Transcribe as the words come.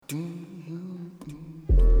And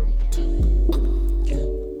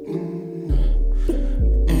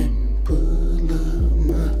pull up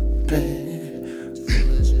my pants.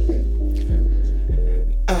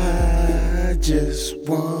 I just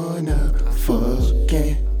wanna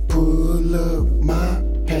fucking pull up my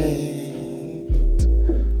pants.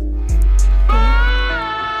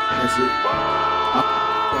 That's it.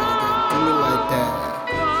 Do me like that.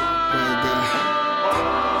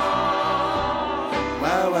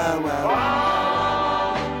 Wow, wow, wow, wow.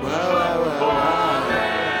 Wow, wow, wow, wow.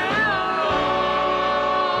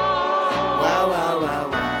 Wow, wow, wow,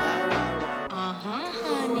 wow.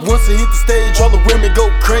 Once I hit the stage, all the women go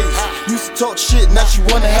crazy. Used to talk shit, now she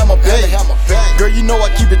wanna have my baby. Girl, you know I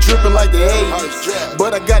keep it drippin' like the 80s,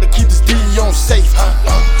 but I gotta keep this D on safety.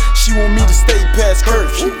 She want me to stay past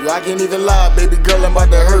curfew. I can't even lie, baby girl, I'm about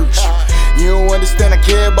to hurt you. You don't understand, I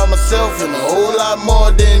care about myself and a whole lot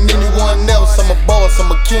more than anyone else. I'm a boss, I'm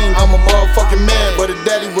a king, I'm a motherfucking man, but her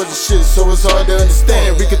daddy was a shit, so it's hard to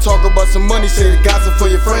understand. We could talk about some money, say the gossip for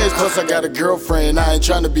your friends. Plus I got a girlfriend, I ain't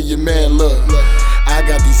tryna be your man. Look, I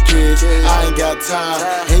got these kids, I ain't got time,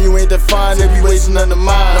 and you ain't that fine, they be wasting under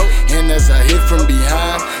mine. And as I hit from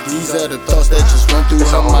behind, these are the thoughts that just run through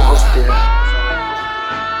her mind.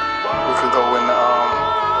 We could go in the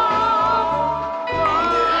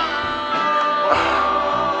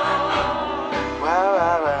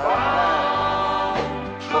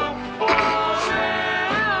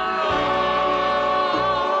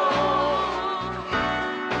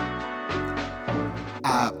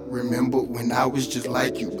I remember when I was just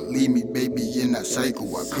like you. Believe me, baby, you're not psycho.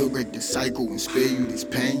 I could break the cycle and spare you this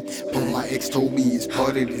pain, but my ex told me it's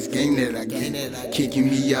part of this game that I get. Kicking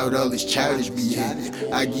me out all this childish behavior.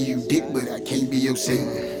 I give you dick, but I can't be your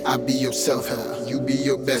savior. I be your self-help, you be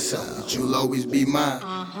your best self, but you'll always be mine.